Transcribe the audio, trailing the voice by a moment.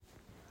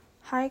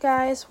Hi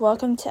guys,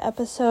 welcome to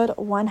episode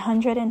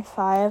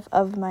 105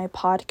 of my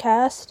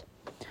podcast.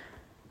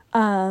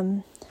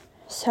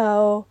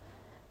 So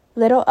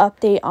little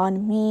update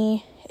on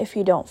me. If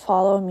you don't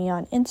follow me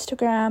on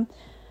Instagram,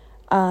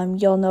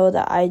 you'll know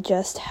that I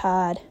just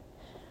had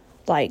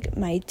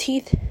my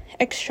teeth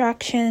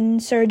extraction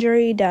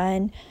surgery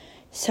done.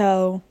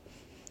 So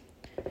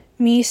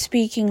me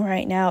speaking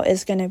right now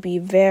is going to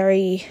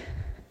be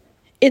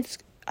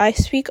I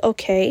speak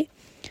okay,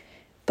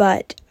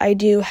 but I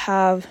do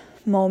have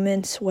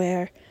moments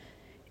where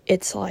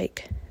it's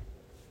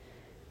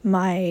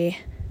my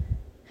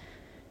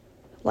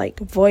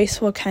voice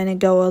will kind of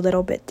go a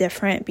little bit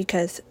different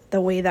because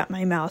the way that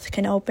my mouth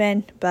can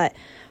open, but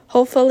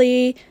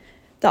hopefully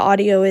the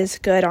audio is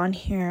good on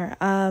here.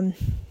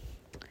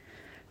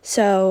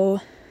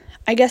 So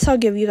I guess I'll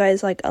give you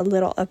guys a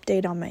little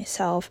update on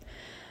myself.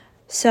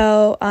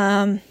 So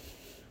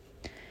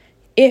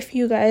if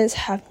you guys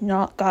have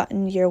not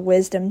gotten your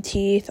wisdom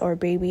teeth or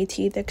baby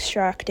teeth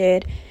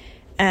extracted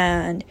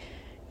and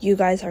you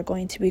guys are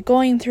going to be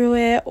going through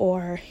it,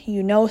 or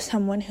you know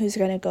someone who's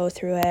going to go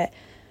through it,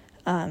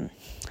 I'm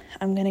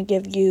going to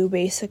give you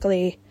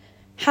basically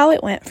how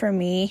it went for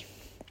me.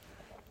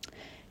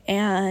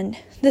 And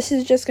this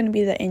is just going to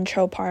be the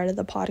intro part of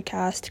the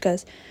podcast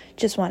because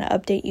just want to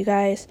update you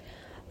guys.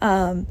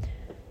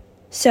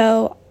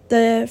 So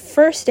the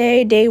first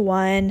day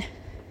one,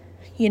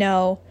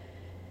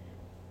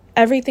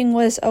 everything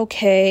was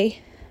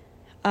okay.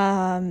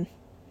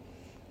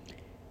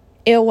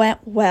 It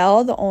went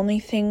well. The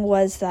only thing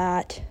was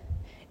that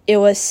it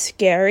was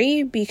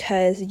scary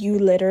because you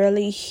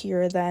literally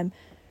hear them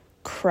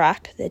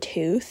crack the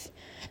tooth.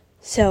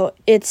 So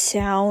it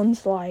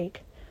sounds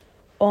like,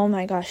 oh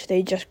my gosh,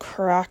 they just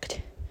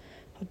cracked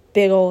a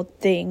big old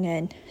thing,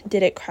 and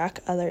did it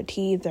crack other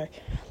teeth, or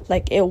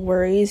it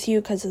worries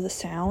you because of the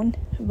sound.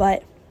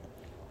 But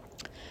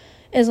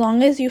as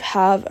long as you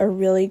have a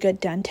really good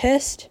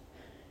dentist,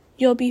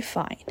 you'll be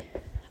fine.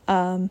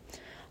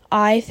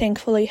 I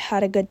thankfully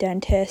had a good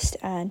dentist,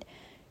 and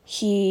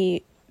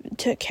he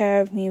took care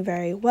of me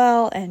very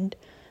well, and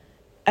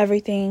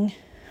everything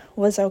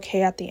was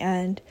okay at the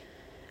end.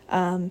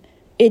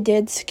 It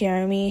did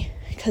scare me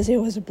because it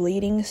was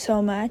bleeding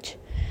so much,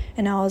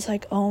 and I was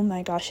like, oh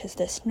my gosh, is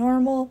this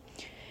normal?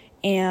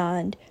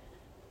 And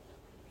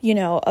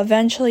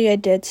eventually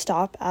it did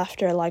stop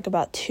after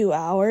about 2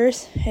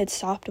 hours. It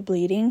stopped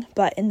bleeding,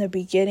 but in the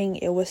beginning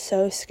it was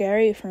so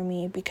scary for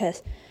me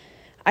because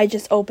I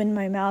just opened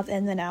my mouth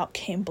and then out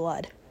came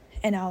blood,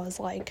 and I was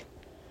like,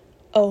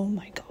 oh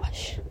my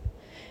gosh.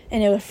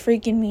 And it was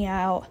freaking me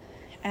out,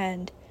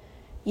 and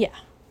yeah.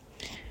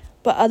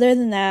 But other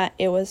than that,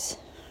 it was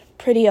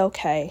pretty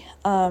okay.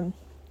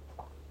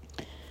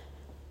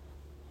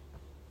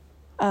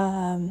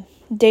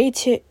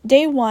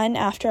 Day one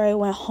after I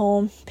went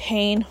home,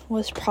 pain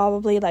was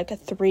probably a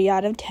 3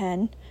 out of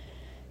 10.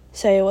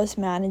 So it was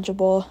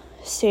manageable.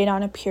 Stayed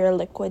on a pure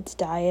liquids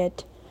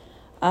diet.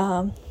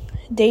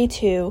 Day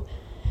two,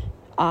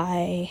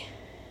 I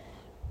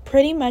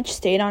pretty much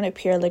stayed on a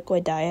pure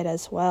liquid diet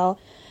as well.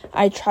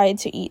 I tried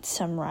to eat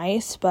some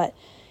rice, but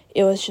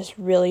it was just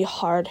really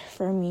hard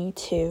for me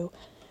to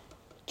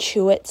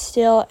chew it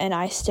still, and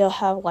I still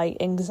have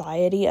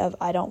anxiety of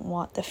I don't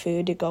want the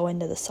food to go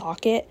into the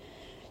socket,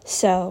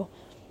 so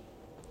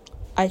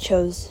I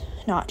chose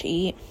not to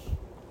eat.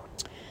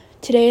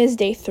 Today is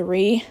day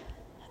 3.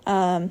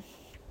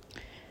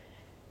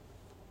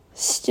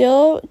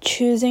 Still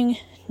choosing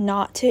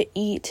not to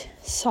eat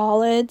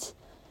solids.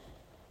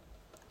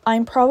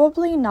 I'm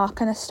probably not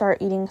going to start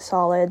eating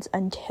solids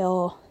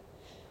until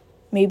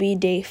maybe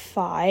day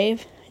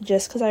 5,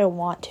 just because I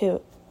want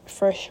to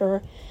for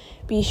sure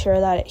be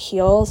sure that it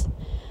heals.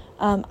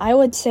 I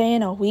would say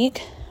in a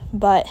week,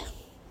 but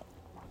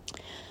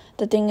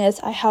the thing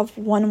is I have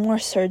one more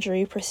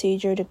surgery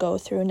procedure to go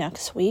through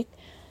next week,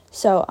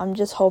 so I'm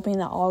just hoping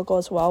that all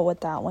goes well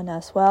with that one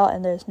as well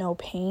and there's no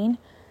pain.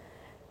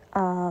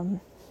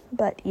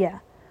 But yeah,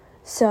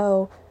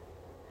 so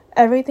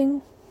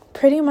everything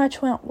pretty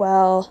much went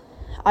well.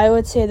 I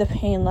would say the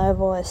pain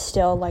level is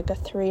still a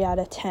 3 out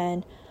of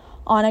 10.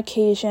 On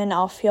occasion,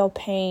 I'll feel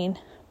pain,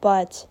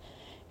 but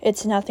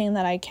it's nothing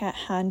that I can't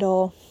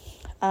handle.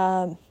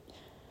 I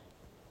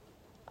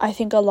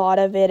think a lot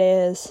of it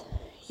is,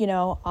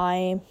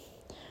 I'm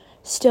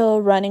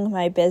still running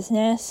my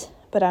business,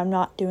 but I'm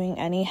not doing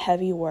any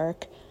heavy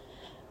work.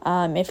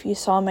 If you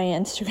saw my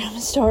Instagram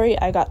story,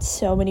 I got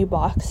so many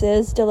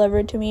boxes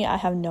delivered to me. I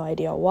have no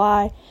idea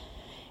why.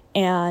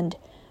 And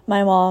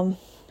my mom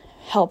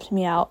helped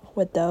me out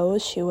with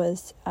those. She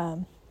was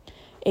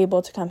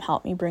able to come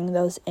help me bring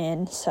those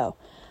in, so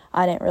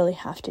I didn't really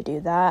have to do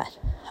that.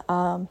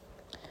 Right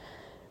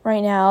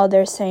now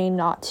they're saying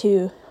not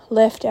to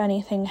lift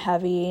anything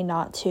heavy,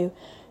 not to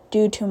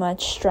do too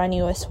much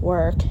strenuous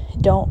work.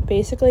 Don't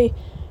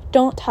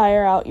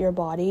tire out your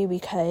body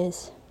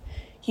because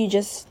you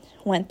just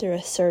went through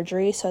a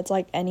surgery, so it's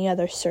like any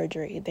other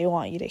surgery. They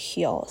want you to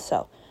heal.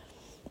 So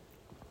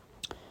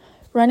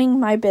running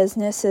my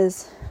business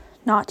is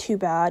not too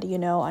bad,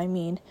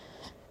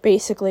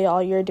 basically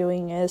all you're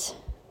doing is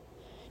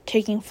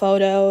taking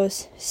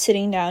photos,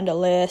 sitting down to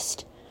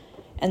list,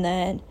 and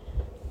then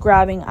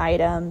grabbing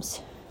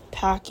items,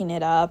 packing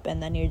it up,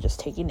 and then you're just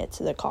taking it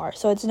to the car.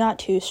 So it's not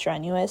too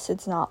strenuous.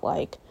 It's not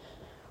like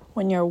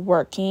when you're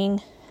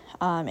working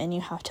and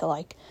you have to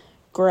like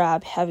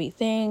grab heavy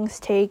things,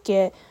 take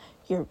it.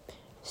 You're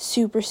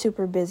super,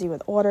 super busy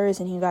with orders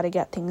and you got to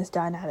get things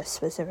done at a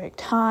specific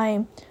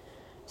time.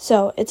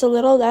 So it's a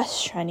little less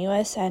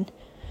strenuous, and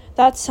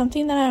that's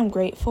something that I'm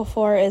grateful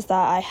for, is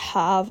that I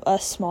have a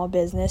small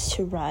business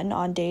to run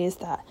on days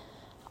that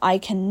I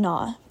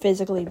cannot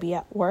physically be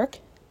at work,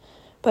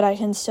 but I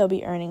can still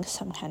be earning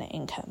some kind of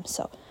income.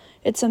 So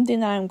it's something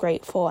that I'm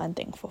grateful and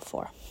thankful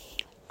for.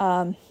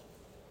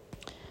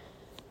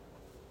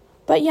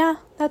 But yeah,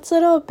 that's a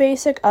little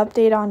basic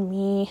update on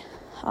me.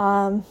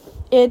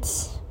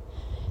 It's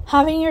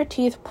having your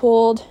teeth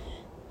pulled,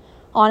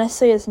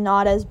 honestly, is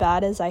not as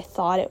bad as I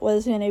thought it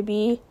was going to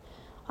be.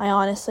 I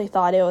honestly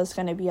thought it was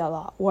going to be a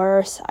lot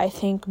worse. I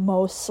think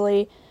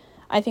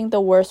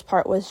the worst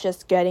part was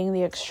just getting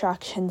the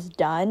extractions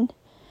done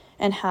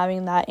and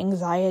having that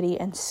anxiety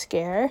and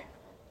scare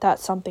that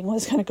something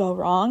was going to go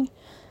wrong.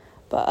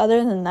 But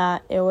other than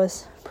that, it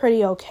was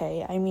pretty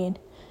okay. I mean,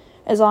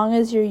 as long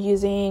as you're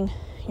using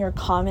your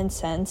common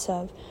sense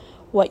of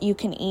what you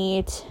can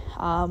eat,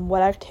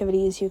 what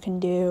activities you can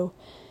do,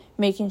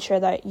 making sure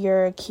that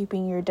you're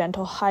keeping your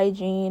dental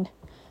hygiene.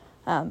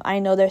 I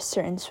know there's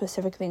certain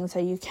specific things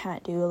that you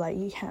can't do, like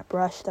you can't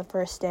brush the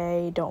first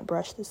day, don't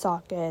brush the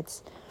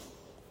sockets,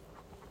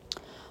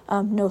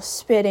 no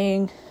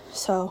spitting,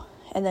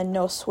 and then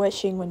no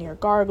swishing when you're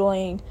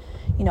gargling,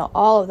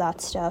 all of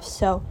that stuff.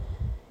 So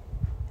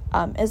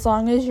as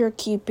long as you're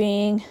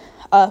keeping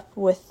up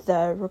with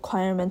the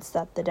requirements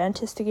that the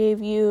dentist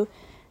gave you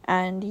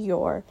and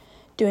you're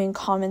doing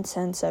common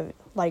sense of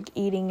like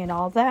eating and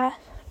all that,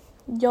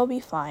 you'll be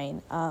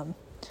fine.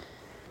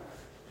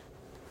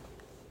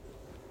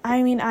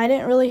 I mean, I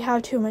didn't really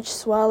have too much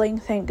swelling,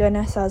 thank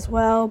goodness, as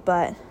well,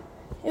 but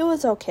it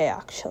was okay,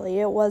 actually.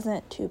 It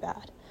wasn't too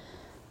bad.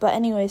 But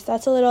anyways,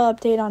 that's a little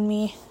update on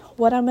me.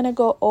 What I'm going to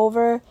go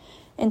over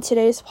in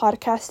today's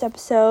podcast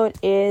episode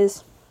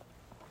is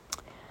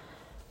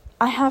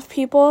I have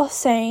people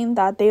saying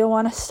that they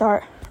want to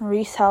start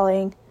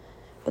reselling,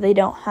 but they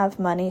don't have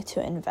money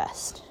to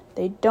invest.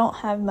 They don't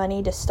have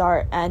money to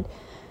start, and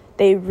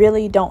they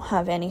really don't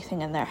have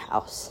anything in their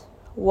house.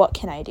 What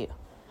can I do?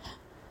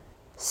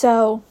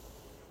 So,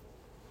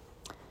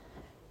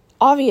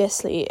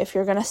 obviously, if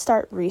you're going to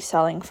start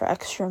reselling for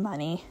extra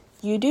money,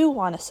 you do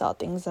want to sell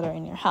things that are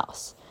in your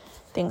house.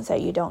 Things that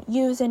you don't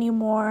use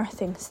anymore,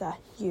 things that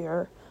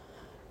you're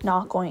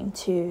not going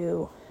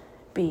to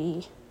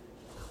be,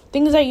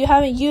 things that you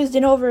haven't used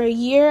in over a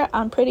year,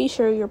 I'm pretty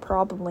sure you're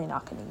probably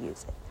not going to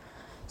use it.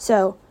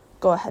 So,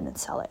 go ahead and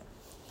sell it.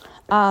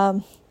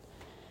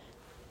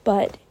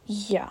 But,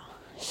 yeah.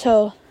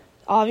 So,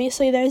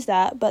 obviously there's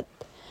that, but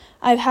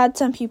I've had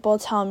some people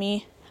tell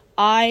me,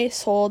 I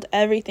sold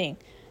everything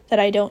that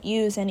I don't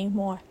use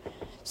anymore.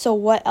 So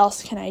what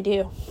else can I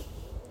do?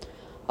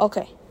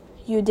 Okay,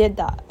 you did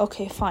that.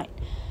 Okay, fine.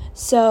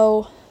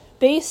 So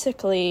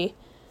basically,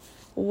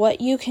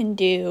 what you can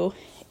do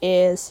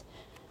is,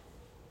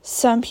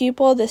 some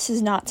people, this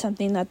is not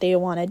something that they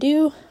want to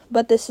do,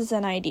 but this is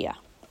an idea.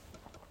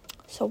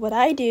 So what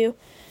I do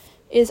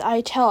is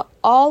I tell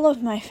all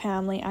of my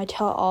family, I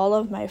tell all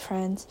of my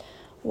friends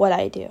what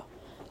I do.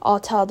 I'll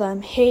tell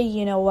them, hey,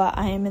 you know what,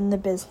 I'm in the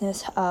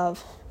business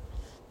of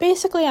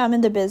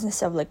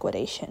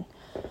liquidation.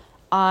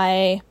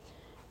 I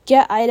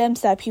get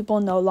items that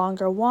people no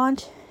longer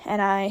want,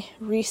 and I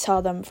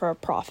resell them for a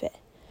profit.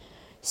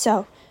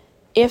 So,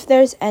 if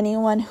there's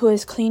anyone who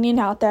is cleaning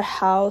out their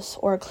house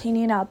or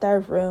cleaning out their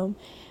room,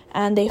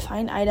 and they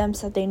find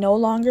items that they no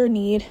longer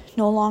need,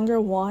 no longer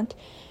want,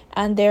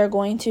 and they're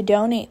going to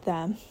donate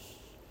them,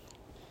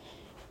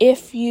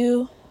 if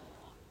you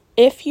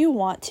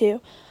want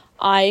to,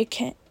 I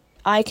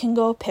can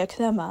go pick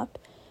them up,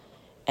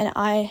 and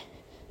I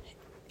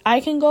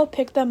can go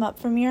pick them up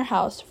from your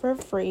house for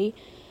free.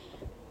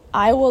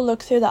 I will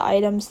look through the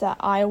items that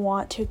I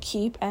want to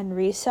keep and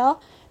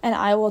resell, and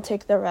I will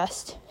take the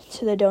rest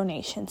to the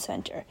donation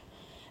center.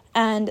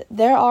 And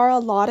there are a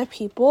lot of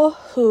people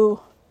who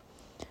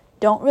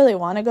don't really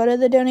want to go to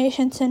the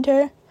donation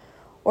center,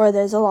 or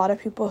there's a lot of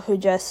people who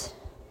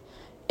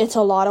it's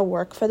a lot of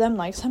work for them.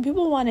 Like, some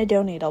people want to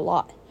donate a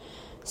lot.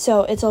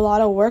 So it's a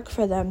lot of work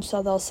for them.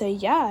 So they'll say,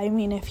 yeah, I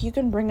mean, if you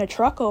can bring a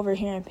truck over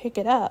here and pick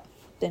it up,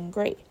 then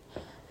great.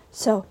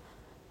 So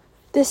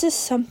this is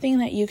something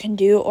that you can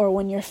do, or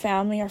when your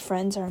family or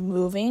friends are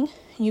moving,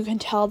 you can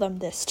tell them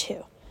this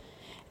too.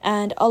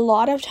 And a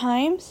lot of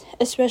times,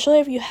 especially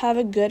if you have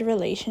a good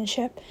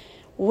relationship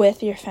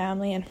with your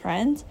family and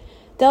friends,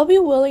 they'll be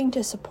willing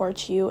to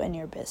support you and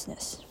your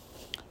business.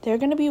 They're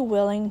going to be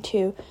willing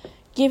to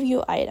give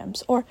you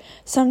items, or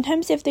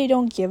sometimes if they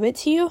don't give it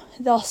to you,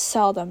 they'll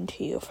sell them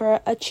to you for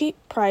a cheap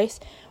price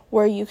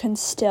where you can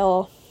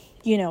still,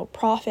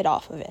 profit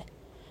off of it.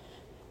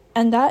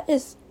 And that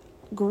is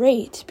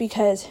great,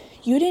 because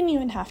you didn't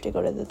even have to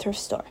go to the thrift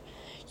store.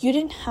 You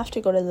didn't have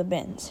to go to the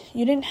bins.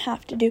 You didn't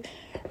have to do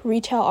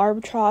retail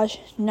arbitrage,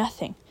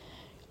 nothing.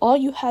 All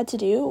you had to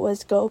do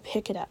was go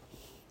pick it up.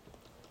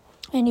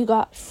 And you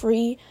got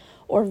free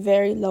or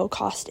very low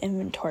cost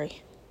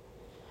inventory.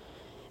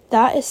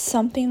 That is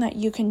something that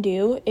you can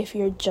do if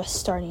you're just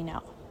starting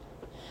out.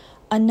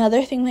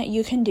 Another thing that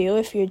you can do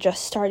if you're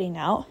just starting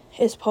out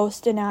is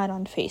post an ad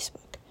on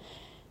Facebook.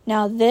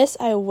 Now, this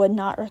I would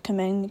not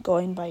recommend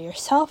going by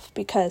yourself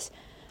because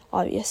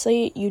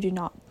obviously you do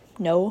not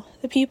know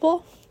the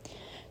people.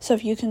 So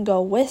if you can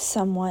go with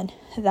someone,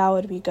 that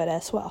would be good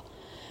as well.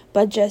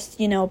 But just,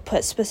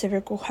 put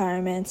specific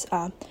requirements.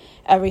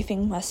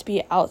 Everything must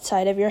be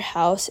outside of your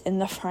house in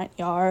the front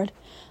yard.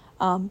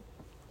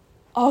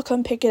 I'll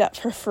come pick it up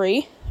for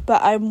free,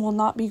 but I will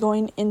not be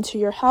going into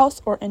your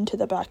house or into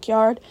the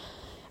backyard.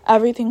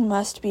 Everything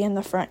must be in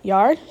the front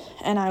yard,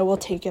 and I will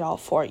take it all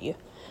for you.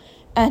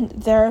 And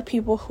there are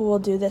people who will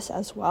do this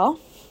as well.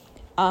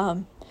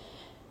 And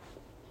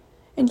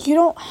you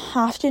don't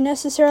have to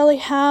necessarily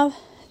have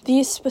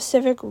these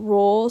specific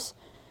rules,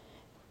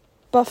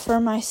 but for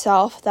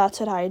myself, that's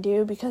what I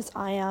do because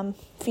I am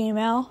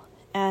female,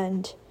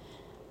 and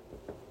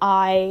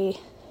I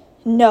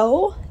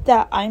know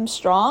that I'm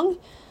strong,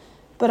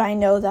 but I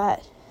know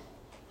that,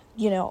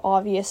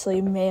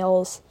 obviously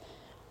males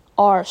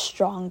are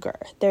stronger.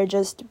 They're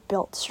just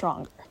built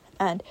stronger.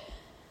 And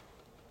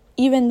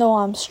even though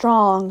I'm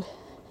strong,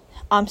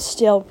 I'm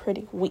still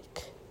pretty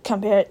weak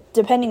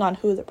depending on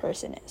who the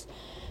person is.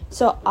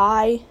 So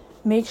I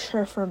make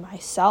sure for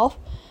myself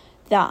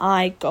that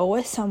I go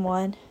with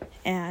someone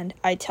and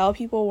I tell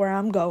people where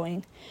I'm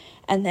going.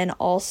 And then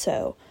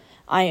also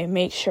I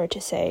make sure to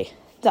say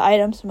the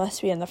items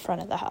must be in the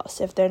front of the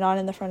house. If they're not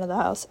in the front of the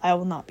house, I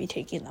will not be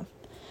taking them.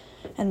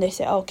 And they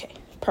say, okay,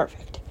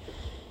 perfect.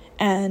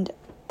 And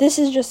this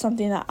is just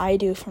something that I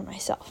do for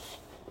myself.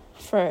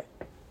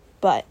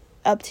 But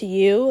up to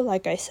you,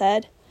 like I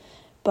said.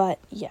 But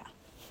yeah.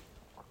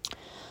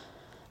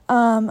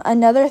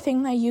 Another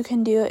thing that you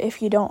can do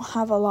if you don't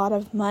have a lot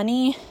of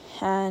money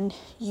and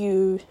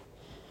you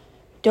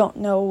don't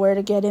know where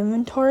to get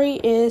inventory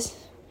is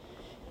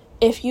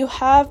if you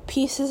have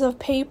pieces of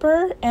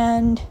paper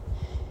and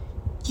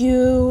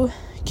you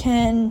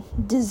can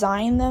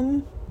design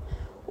them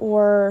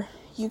or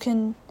you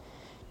can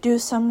do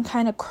some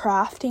kind of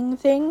crafting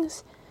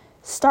things,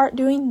 start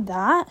doing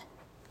that.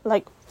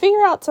 Like,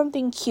 figure out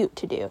something cute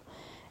to do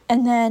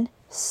and then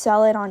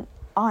sell it on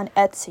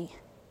Etsy.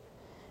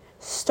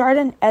 Start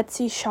an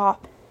Etsy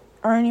shop,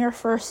 earn your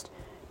first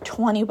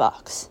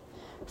 $20.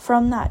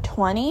 From that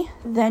 20,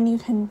 then you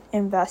can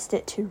invest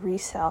it to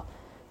resell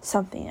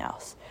something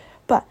else.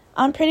 But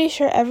I'm pretty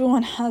sure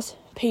everyone has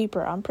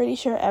paper. I'm pretty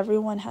sure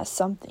everyone has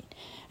something.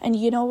 And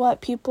you know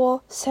what?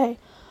 People say,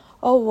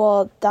 oh,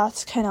 well,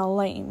 that's kind of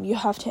lame. You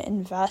have to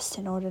invest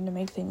in order to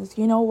make things.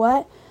 You know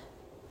what?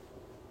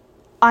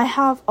 I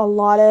have a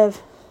lot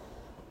of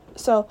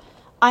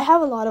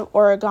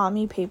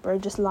origami paper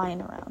just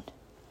lying around.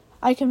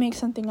 I can make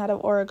something out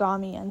of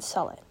origami and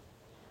sell it.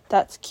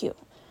 That's cute.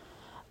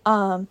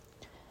 What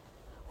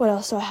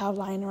else do I have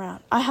lying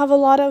around? I have a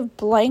lot of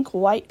blank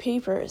white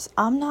papers.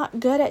 I'm not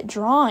good at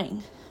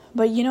drawing.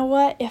 But you know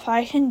what? If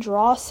I can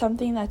draw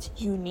something that's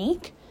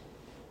unique,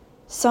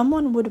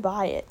 someone would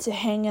buy it to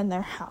hang in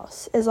their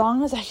house. As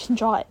long as I can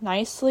draw it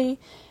nicely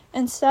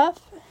and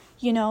stuff,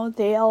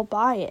 they'll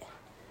buy it.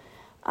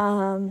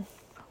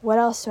 What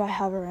else do I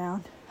have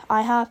around?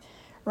 I have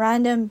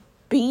random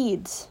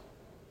beads.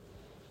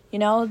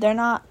 They're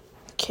not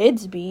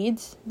kids'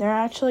 beads. They're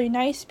actually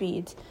nice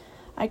beads.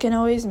 I can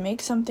always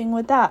make something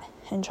with that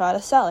and try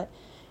to sell it.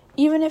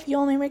 Even if you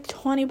only make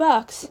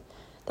 $20,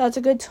 that's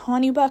a good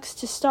 $20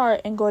 to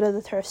start and go to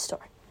the thrift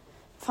store.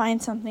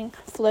 Find something,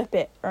 flip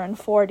it, earn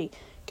 $40.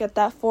 Get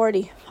that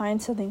 $40,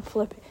 find something,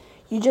 flip it.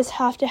 You just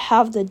have to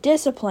have the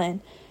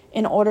discipline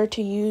in order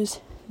to use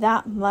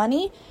that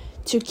money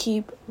to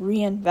keep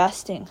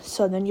reinvesting.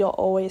 So then you'll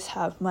always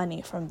have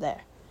money from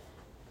there.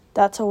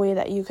 That's a way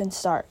that you can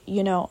start.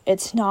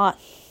 It's not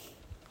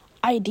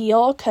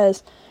ideal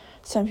because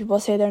some people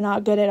say they're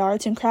not good at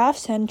arts and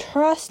crafts, and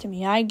trust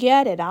me, I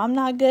get it. I'm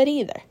not good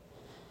either.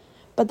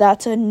 But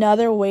that's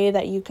another way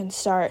that you can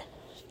start,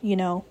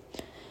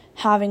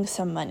 having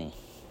some money.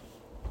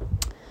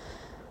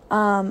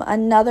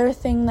 Another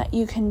thing that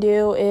you can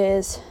do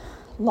is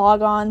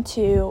log on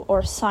to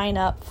or sign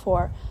up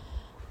for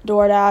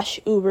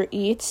DoorDash, Uber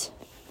Eats,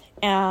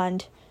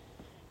 and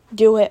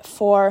do it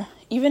for,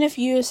 even if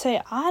you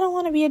say, I don't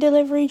want to be a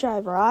delivery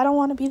driver, I don't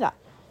want to be that.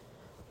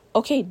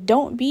 Okay,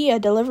 don't be a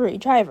delivery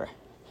driver,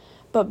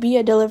 but be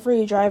a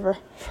delivery driver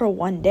for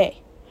one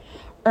day.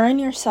 Earn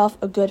yourself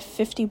a good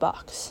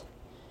 $50.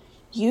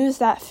 Use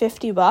that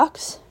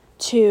 $50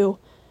 to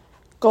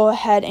go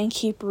ahead and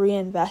keep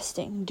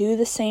reinvesting. Do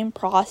the same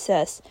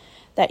process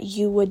that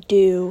you would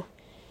do,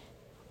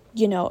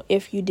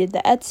 if you did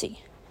the Etsy.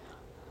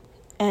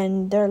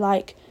 And they're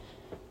like,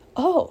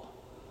 oh,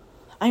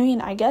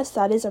 I guess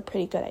that is a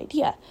pretty good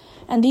idea.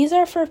 And these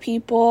are for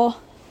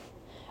people.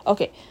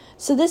 Okay,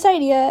 so this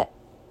idea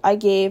I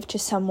gave to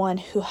someone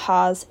who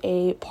has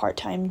a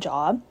part-time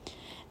job.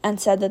 and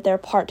said that their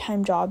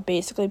part-time job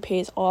basically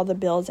pays all the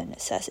bills and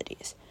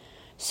necessities.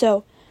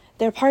 So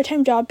their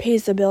part-time job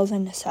pays the bills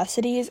and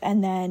necessities,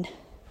 and then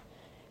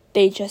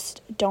they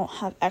just don't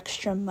have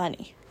extra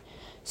money.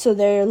 So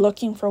they're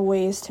looking for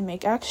ways to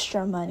make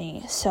extra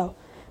money.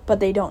 But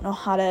they don't know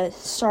how to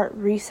start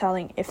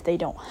reselling if they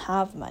don't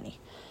have money.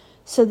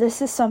 So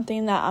this is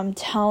something that I'm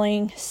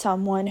telling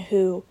someone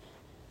who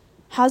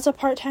has a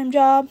part-time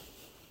job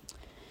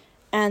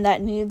and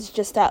that needs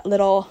just that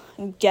little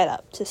get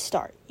up to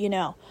start,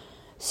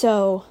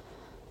 So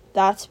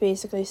that's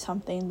basically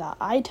something that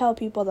I tell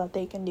people that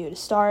they can do to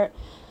start.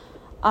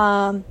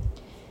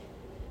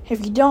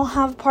 If you don't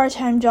have a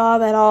part-time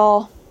job at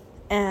all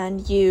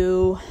and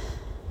you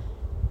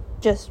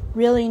just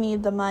really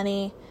need the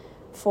money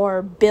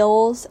for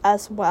bills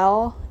as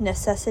well,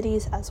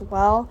 necessities as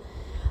well,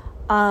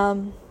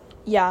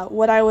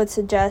 what I would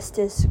suggest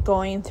is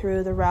going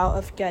through the route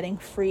of getting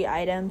free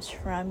items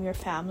from your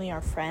family or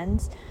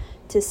friends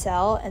to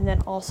sell, and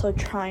then also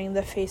trying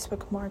the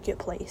Facebook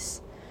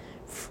Marketplace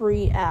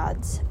free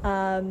ads.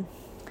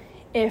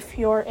 If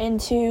you're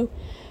into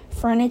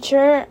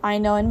furniture, I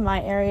know in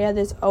my area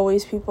there's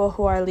always people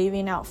who are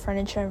leaving out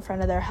furniture in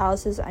front of their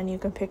houses, and you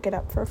can pick it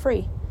up for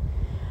free.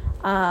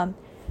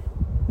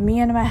 Me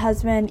and my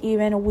husband,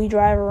 we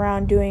drive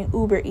around doing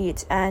Uber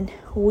Eats, and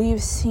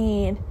we've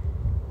seen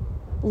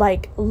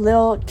like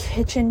little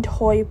kitchen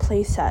toy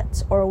play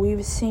sets, or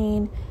we've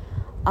seen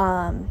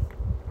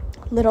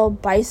little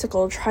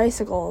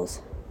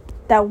tricycles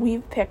that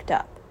we've picked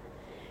up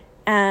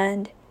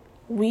and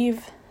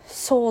we've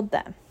sold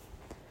them.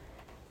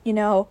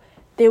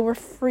 They were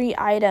free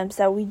items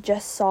that we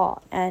just saw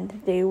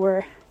and they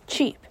were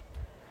cheap.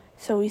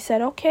 So we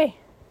said, okay,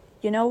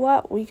 you know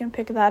what? We can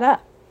pick that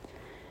up.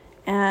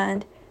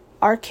 And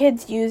our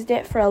kids used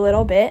it for a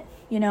little bit.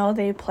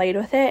 They played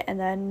with it, and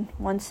then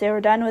once they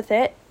were done with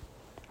it,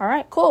 all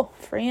right, cool,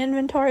 free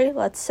inventory,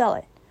 let's sell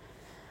it.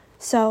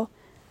 So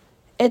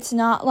it's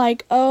not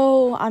like,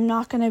 oh, I'm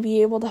not going to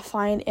be able to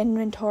find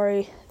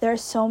inventory.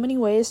 There's so many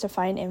ways to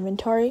find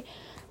inventory.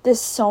 There's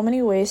so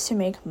many ways to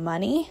make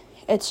money.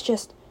 It's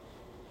just,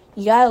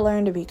 you got to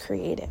learn to be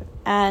creative.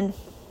 And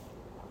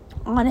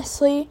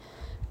honestly,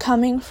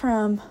 coming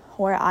from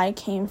where I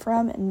came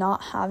from,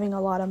 not having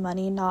a lot of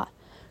money, not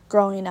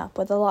growing up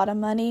with a lot of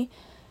money,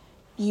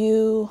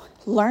 you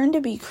learn to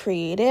be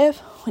creative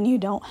when you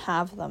don't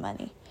have the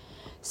money.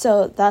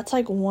 So that's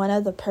like one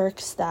of the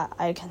perks that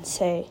I can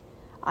say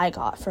I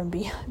got from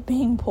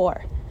being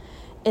poor,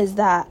 is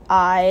that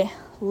I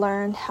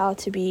learned how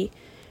to be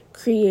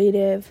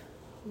creative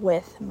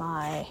with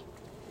my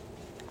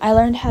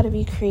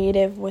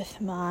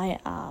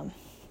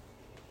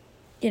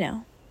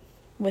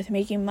with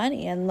making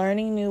money and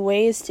learning new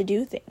ways to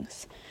do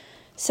things.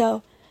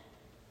 So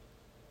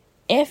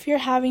if you're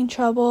having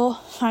trouble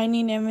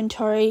finding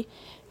inventory,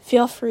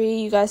 feel free.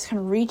 You guys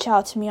can reach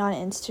out to me on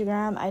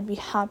Instagram. I'd be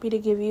happy to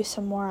give you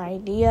some more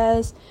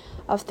ideas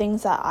of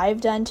things that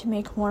I've done to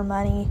make more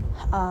money.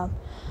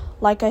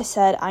 Like I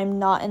said, I'm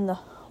not in the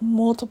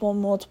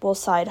multiple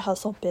side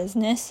hustle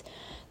business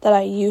that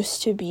I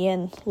used to be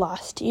in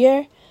last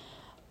year.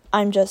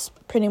 I'm just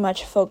pretty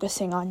much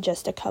focusing on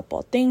just a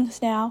couple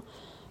things now.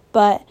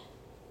 But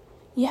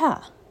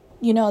yeah,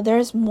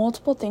 there's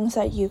multiple things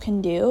that you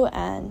can do,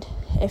 and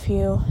if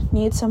you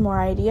need some more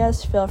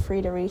ideas, feel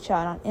free to reach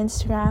out on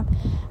Instagram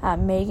at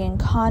Megan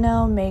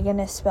Cano. Megan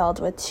is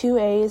spelled with 2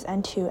 A's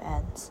and 2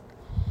 N's.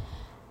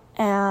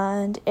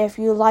 And if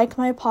you like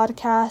my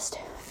podcast,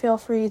 feel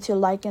free to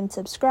like and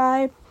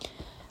subscribe.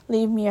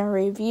 Leave me a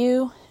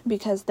review,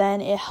 because then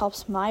it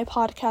helps my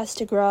podcast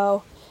to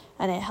grow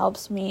and it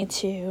helps me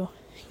to,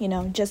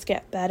 just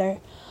get better.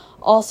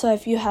 Also,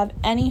 if you have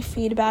any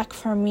feedback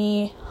for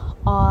me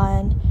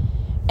on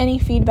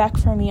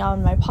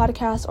my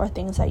podcast or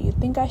things that you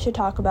think I should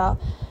talk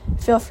about,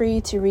 feel free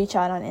to reach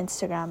out on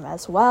Instagram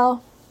as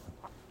well.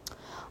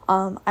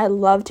 I'd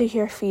love to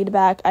hear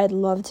feedback. I'd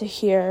love to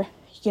hear,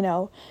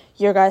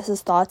 your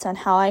guys' thoughts on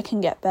how I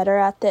can get better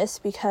at this,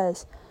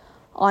 because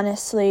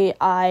honestly,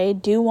 I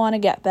do want to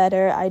get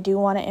better. I do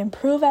want to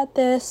improve at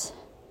this.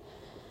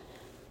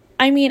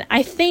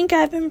 I think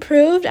I've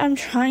improved. I'm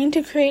trying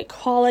to create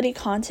quality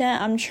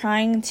content. I'm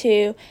trying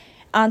to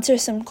answer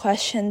some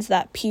questions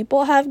that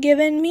people have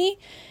given me.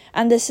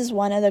 And this is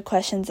one of the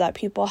questions that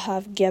people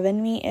have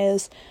given me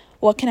is,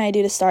 what can I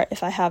do to start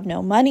if I have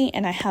no money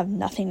and I have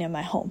nothing in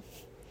my home?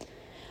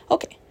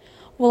 Okay.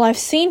 Well, I've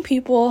seen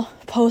people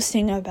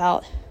posting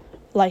about,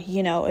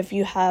 if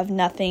you have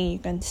nothing, you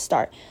can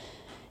start.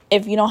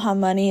 If you don't have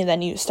money,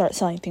 then you start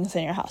selling things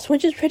in your house,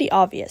 which is pretty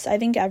obvious. I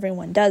think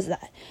everyone does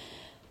that.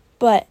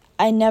 But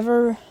I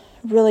never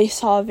really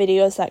saw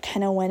videos that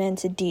kind of went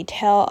into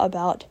detail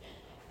about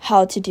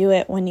how to do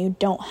it when you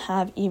don't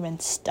have even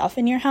stuff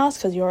in your house,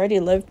 because you already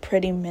live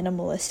pretty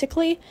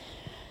minimalistically.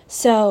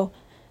 So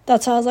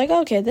that's how I was like,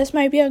 okay, this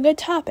might be a good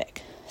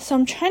topic. So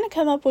I'm trying to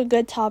come up with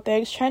good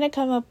topics, trying to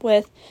come up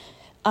with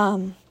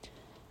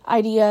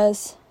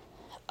ideas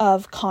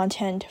of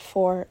content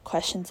for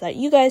questions that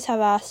you guys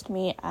have asked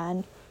me,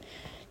 and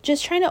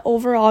just trying to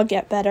overall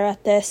get better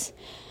at this.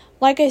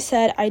 like I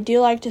said, I do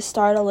like to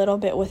start a little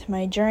bit with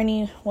my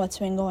journey, what's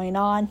been going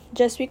on,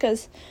 just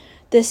because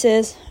this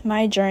is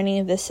my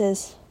journey. This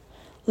is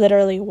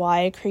literally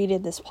why I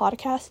created this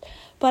podcast.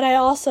 But I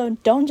also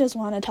don't just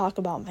want to talk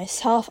about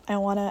myself. I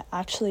want to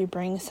actually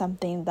bring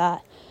something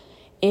that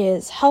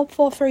is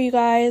helpful for you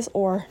guys,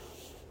 or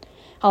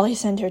at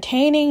least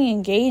entertaining,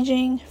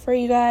 engaging for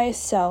you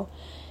guys. So,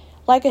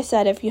 like I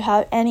said, if you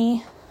have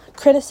any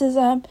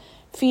criticism,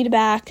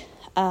 feedback,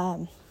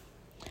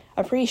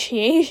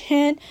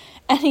 appreciation,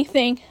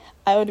 anything,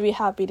 I would be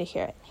happy to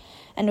hear it.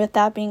 And with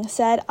that being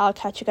said, I'll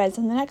catch you guys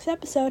in the next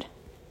episode.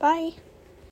 Bye.